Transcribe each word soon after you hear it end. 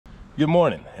Good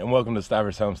morning and welcome to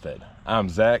Stivers Homestead. I'm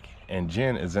Zach and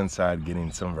Jen is inside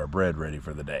getting some of our bread ready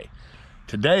for the day.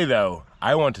 Today though,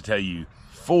 I want to tell you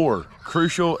 4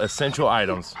 crucial essential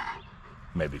items,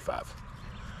 maybe 5,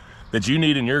 that you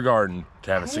need in your garden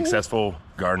to have a successful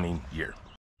gardening year.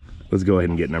 Let's go ahead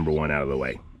and get number 1 out of the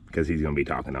way because he's gonna be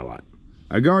talking a lot.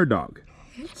 A guard dog.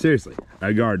 Seriously,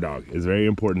 a guard dog is very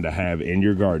important to have in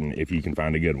your garden if you can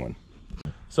find a good one.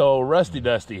 So Rusty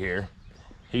Dusty here,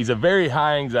 he's a very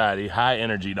high anxiety, high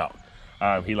energy dog.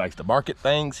 He likes to bark at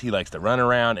things, he likes to run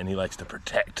around, and he likes to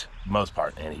protect most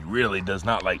part. And he really does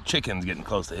not like chickens getting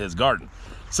close to his garden.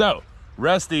 So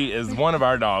Rusty is one of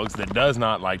our dogs that does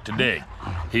not like to dig.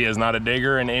 He is not a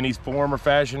digger in any form or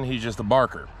fashion, he's just a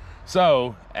barker.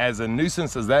 So as a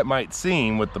nuisance as that might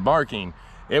seem with the barking,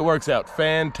 it works out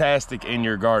fantastic in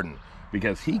your garden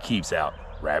because he keeps out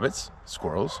rabbits,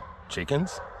 squirrels,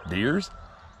 chickens, deers,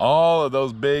 all of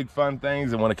those big fun things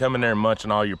that want to come in there and munch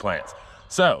on all your plants.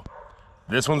 So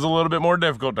this one's a little bit more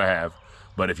difficult to have,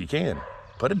 but if you can,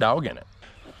 put a dog in it.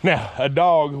 Now, a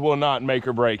dog will not make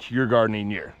or break your gardening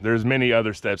year. There's many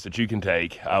other steps that you can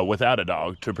take without a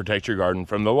dog to protect your garden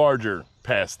from the larger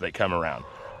pests that come around.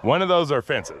 One of those are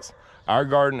fences. Our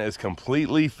garden is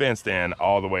completely fenced in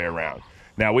all the way around.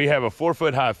 Now we have a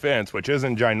 4-foot high fence, which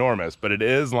isn't ginormous, but it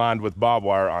is lined with barbed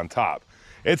wire on top.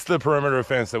 It's the perimeter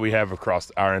fence that we have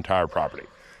across our entire property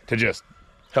to just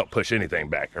help push anything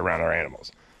back around our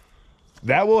animals.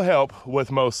 That will help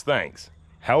with most things.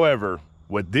 However,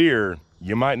 with deer,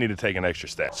 you might need to take an extra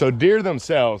step. So deer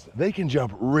themselves, they can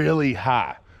jump really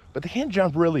high, but they can't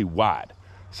jump really wide.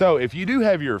 So if you do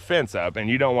have your fence up and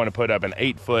you don't want to put up an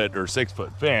 8-foot or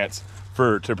 6-foot fence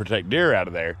to protect deer out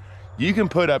of there, you can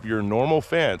put up your normal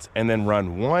fence and then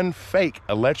run one fake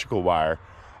electrical wire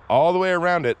all the way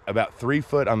around it, about 3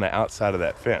 foot on the outside of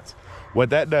that fence. What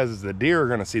that does is the deer are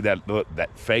gonna see that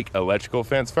fake electrical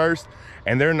fence first,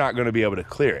 and they're not gonna be able to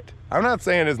clear it. I'm not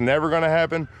saying it's never gonna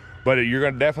happen, but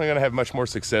you're definitely gonna have much more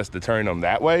success deterring them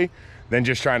that way than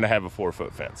just trying to have a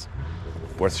 4-foot fence.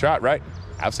 Worth a shot, right?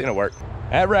 I've seen it work.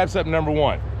 That wraps up number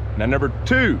 1. Now number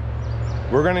 2,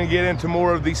 we're gonna get into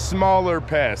more of the smaller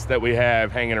pests that we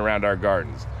have hanging around our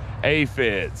gardens.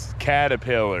 Aphids,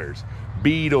 caterpillars,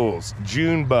 beetles,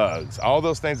 June bugs, all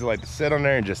those things that like to sit on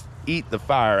there and just eat the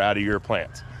fire out of your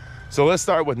plants. So let's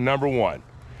start with number 1,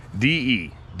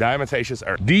 DE, diatomaceous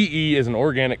earth. DE is an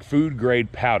organic food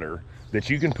grade powder that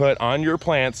you can put on your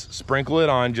plants, sprinkle it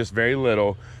on just very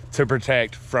little to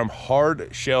protect from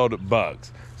hard-shelled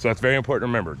bugs. So that's very important to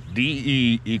remember.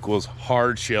 DE equals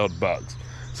hard-shelled bugs.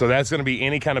 So that's gonna be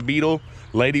any kind of beetle,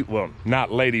 well,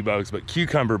 not ladybugs, but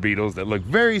cucumber beetles that look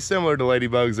very similar to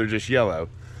ladybugs, they're just yellow.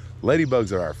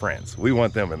 Ladybugs are our friends. We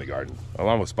want them in the garden,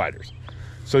 along with spiders.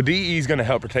 So DE is gonna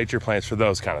help protect your plants for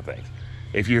those kind of things.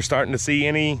 If you're starting to see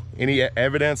any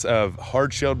evidence of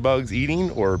hard-shelled bugs eating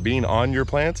or being on your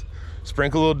plants,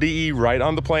 sprinkle a little DE right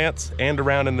on the plants and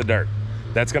around in the dirt.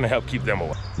 That's gonna help keep them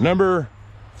away. Number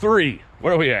 3,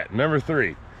 where are we at? Number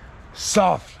 3,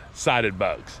 soft-sided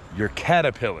bugs, your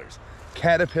caterpillars.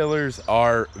 Caterpillars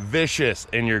are vicious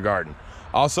in your garden.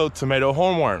 Also, tomato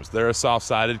hornworms. They're a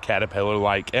soft-sided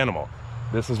caterpillar-like animal.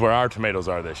 This is where our tomatoes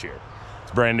are this year.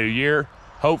 It's a brand new year.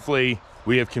 Hopefully,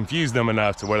 we have confused them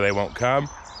enough to where they won't come,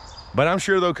 but I'm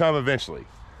sure they'll come eventually.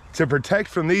 To protect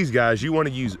from these guys, you want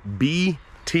to use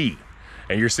BT.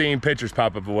 And you're seeing pictures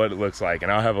pop up of what it looks like,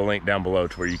 and I'll have a link down below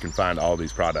to where you can find all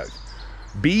these products.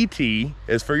 BT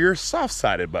is for your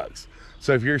soft-sided bugs.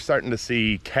 So if you're starting to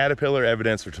see caterpillar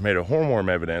evidence or tomato hornworm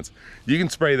evidence, you can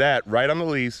spray that right on the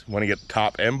leaves when you get the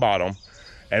top and bottom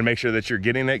and make sure that you're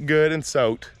getting it good and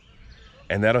soaked,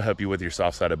 and that'll help you with your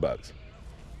soft-sided bugs.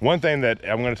 One thing that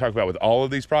I'm gonna talk about with all of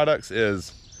these products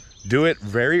is do it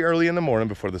very early in the morning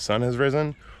before the sun has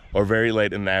risen or very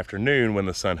late in the afternoon when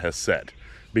the sun has set.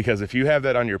 Because if you have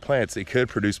that on your plants, it could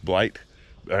produce blight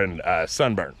and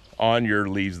sunburn on your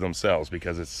leaves themselves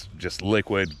because it's just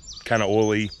liquid, kind of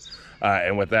oily.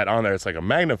 And with that on there, it's like a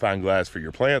magnifying glass for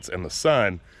your plants and the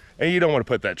sun, and you don't want to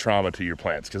put that trauma to your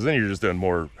plants because then you're just doing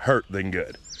more hurt than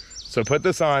good. So put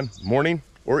this on morning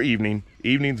or evening.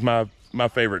 Evening's my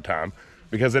favorite time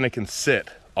because then it can sit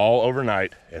all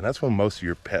overnight, and that's when most of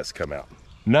your pests come out.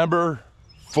 Number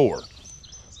 4,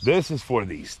 this is for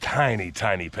these tiny,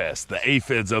 tiny pests, the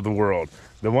aphids of the world,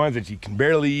 the ones that you can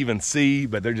barely even see,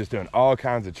 but they're just doing all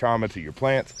kinds of trauma to your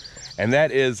plants, and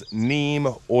that is neem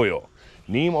oil.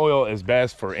 Neem oil is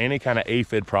best for any kind of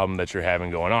aphid problem that you're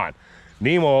having going on.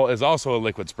 Neem oil is also a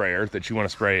liquid sprayer that you want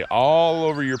to spray all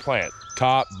over your plant,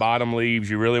 top, bottom leaves.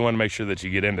 You really want to make sure that you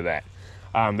get into that.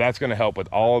 That's going to help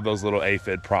with all of those little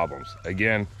aphid problems.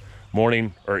 Again,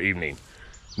 morning or evening.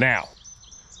 Now,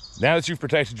 Now that you've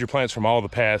protected your plants from all the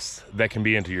pests that can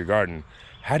be into your garden,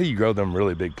 how do you grow them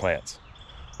really big plants?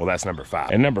 Well, that's number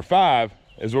 5. And number 5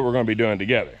 is what we're gonna be doing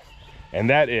together. And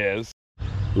that is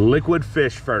liquid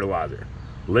fish fertilizer.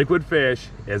 Liquid fish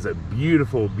is a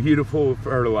beautiful, beautiful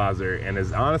fertilizer and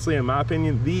is honestly, in my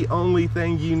opinion, the only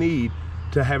thing you need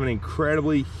to have an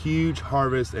incredibly huge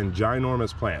harvest and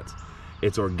ginormous plants.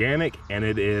 It's organic and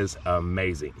it is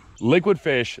amazing. Liquid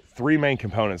fish, 3 main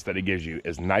components that it gives you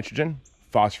is nitrogen,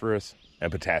 phosphorus,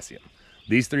 and potassium.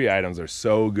 These 3 items are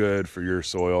so good for your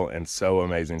soil and so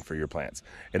amazing for your plants.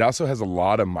 It also has a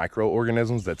lot of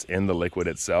microorganisms that's in the liquid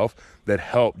itself that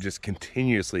help just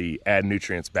continuously add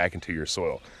nutrients back into your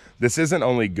soil. This isn't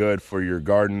only good for your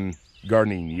gardening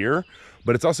year,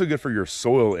 but it's also good for your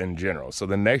soil in general. So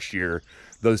the next year,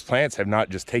 those plants have not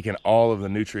just taken all of the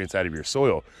nutrients out of your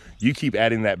soil. You keep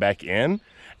adding that back in,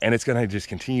 and it's gonna just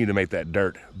continue to make that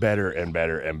dirt better and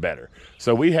better and better.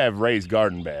 So we have raised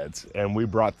garden beds and we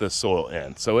brought this soil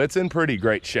in. So it's in pretty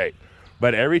great shape.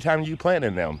 But every time you plant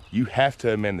in them, you have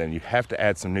to amend them. You have to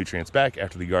add some nutrients back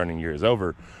after the gardening year is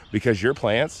over because your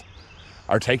plants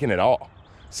are taking it all.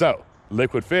 So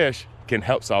liquid fish can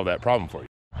help solve that problem for you.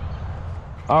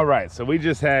 All right, so we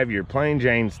just have your plain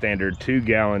Jane standard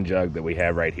 2-gallon jug that we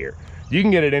have right here. You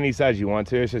can get it any size you want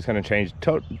to. It's just gonna change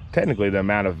technically the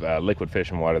amount of liquid fish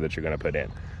and water that you're gonna put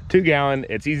in. 2-gallon,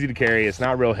 it's easy to carry. It's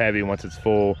not real heavy once it's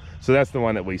full. So that's the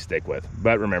one that we stick with.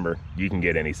 But remember, you can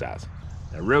get any size.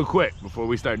 Now real quick, before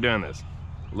we start doing this,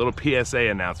 a little PSA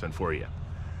announcement for you.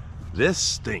 This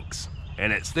stinks,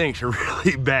 and it stinks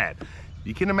really bad.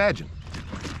 You can imagine,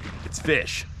 it's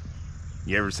fish.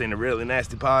 You ever seen a really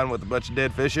nasty pond with a bunch of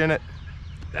dead fish in it?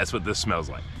 That's what this smells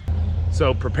like.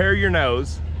 So prepare your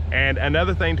nose. And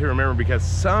another thing to remember, because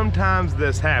sometimes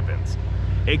this happens,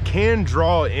 it can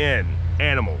draw in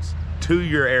animals to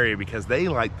your area because they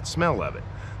like the smell of it.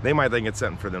 They might think it's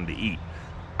something for them to eat.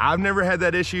 I've never had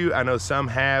that issue. I know some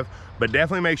have, but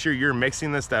definitely make sure you're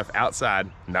mixing this stuff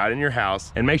outside, not in your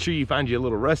house, and make sure you find you a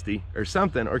little rusty or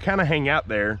something, or kind of hang out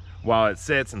there while it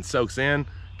sits and soaks in,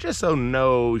 just so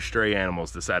no stray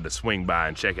animals decide to swing by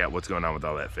and check out what's going on with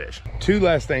all that fish. 2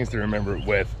 last things to remember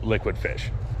with liquid fish.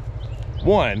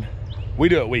 1, we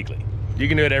do it weekly. You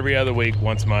can do it every other week,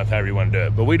 once a month, however you want to do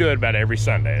it, but we do it about every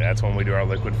Sunday. That's when we do our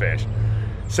liquid fish.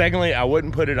 Secondly, I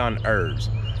wouldn't put it on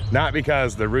herbs. Not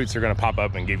because the roots are gonna pop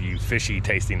up and give you fishy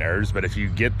tasting herbs, but if you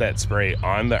get that spray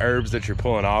on the herbs that you're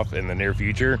pulling off in the near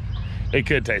future, it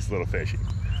could taste a little fishy.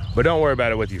 But don't worry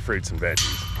about it with your fruits and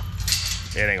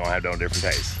veggies. It ain't gonna have no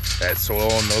different taste. That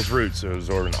soil and those roots are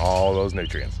absorbing all those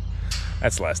nutrients.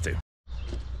 That's the last 2.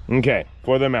 Okay,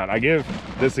 for the amount, I give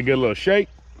this a good little shake.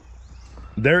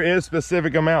 There is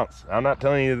specific amounts. I'm not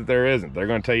telling you that there isn't. They're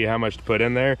gonna tell you how much to put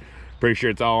in there. Pretty sure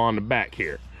it's all on the back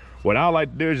here. What I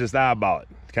like to do is just eyeball it.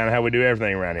 It's kind of how we do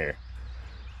everything around here.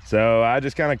 So I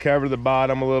just kind of cover the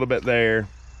bottom a little bit there,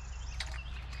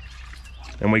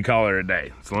 and we call it a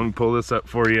day. So let me pull this up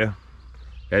for you.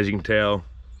 As you can tell,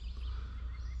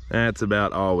 that's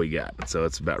about all we got. So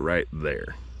it's about right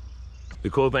there. The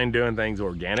cool thing doing things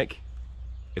organic,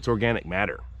 it's organic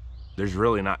matter. There's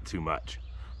really not too much,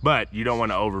 but you don't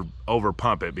want to over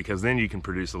pump it, because then you can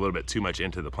produce a little bit too much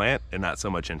into the plant and not so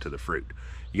much into the fruit.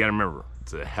 You got to remember,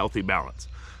 it's a healthy balance,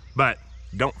 but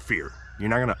don't fear. You're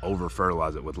not going to over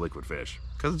fertilize it with liquid fish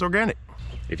because it's organic.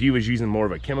 If you was using more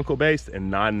of a chemical based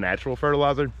and non-natural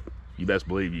fertilizer, you best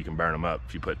believe you can burn them up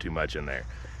if you put too much in there.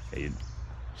 You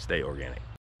stay organic.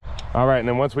 All right, and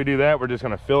then once we do that, we're just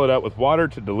going to fill it up with water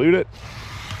to dilute it.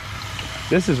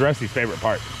 This is Rusty's favorite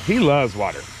part. He loves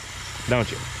water,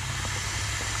 don't you?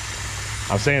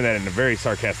 I'm saying that in a very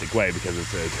sarcastic way because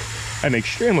it's an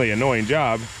extremely annoying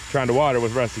job trying to water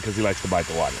with Rusty because he likes to bite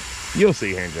the water. You'll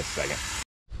see here in just a second.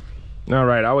 All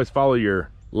right, always follow your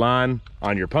line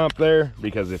on your pump there,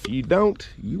 because if you don't,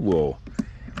 you will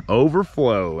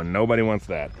overflow, and nobody wants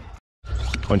that.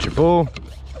 Once you pull,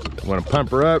 you want to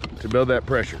pump her up to build that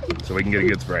pressure so we can get a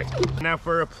good spray. Now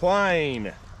for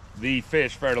applying the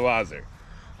fish fertilizer,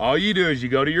 all you do is you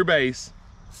go to your base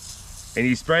and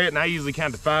you spray it, and I usually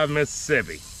count to 5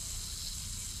 Mississippi.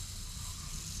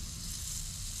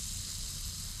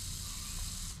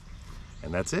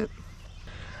 And that's it.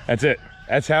 That's it.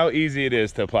 That's how easy it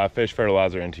is to apply fish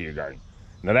fertilizer into your garden.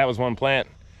 Now that was one plant,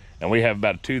 and we have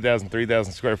about a 2,000,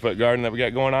 3,000 square foot garden that we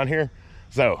got going on here.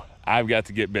 So I've got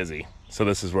to get busy. So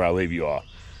this is where I'll leave you all.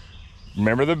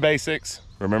 Remember the basics.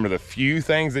 Remember the few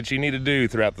things that you need to do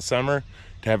throughout the summer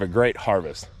to have a great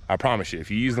harvest. I promise you,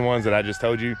 if you use the ones that I just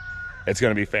told you, it's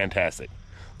gonna be fantastic.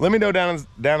 Let me know down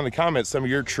in the comments some of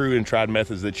your true and tried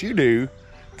methods that you do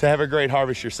to have a great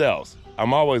harvest yourselves.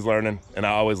 I'm always learning, and I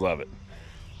always love it.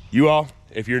 You all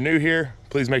If you're new here,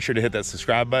 please make sure to hit that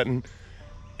subscribe button.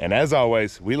 And as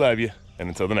always, we love you. And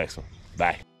until the next one,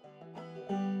 bye.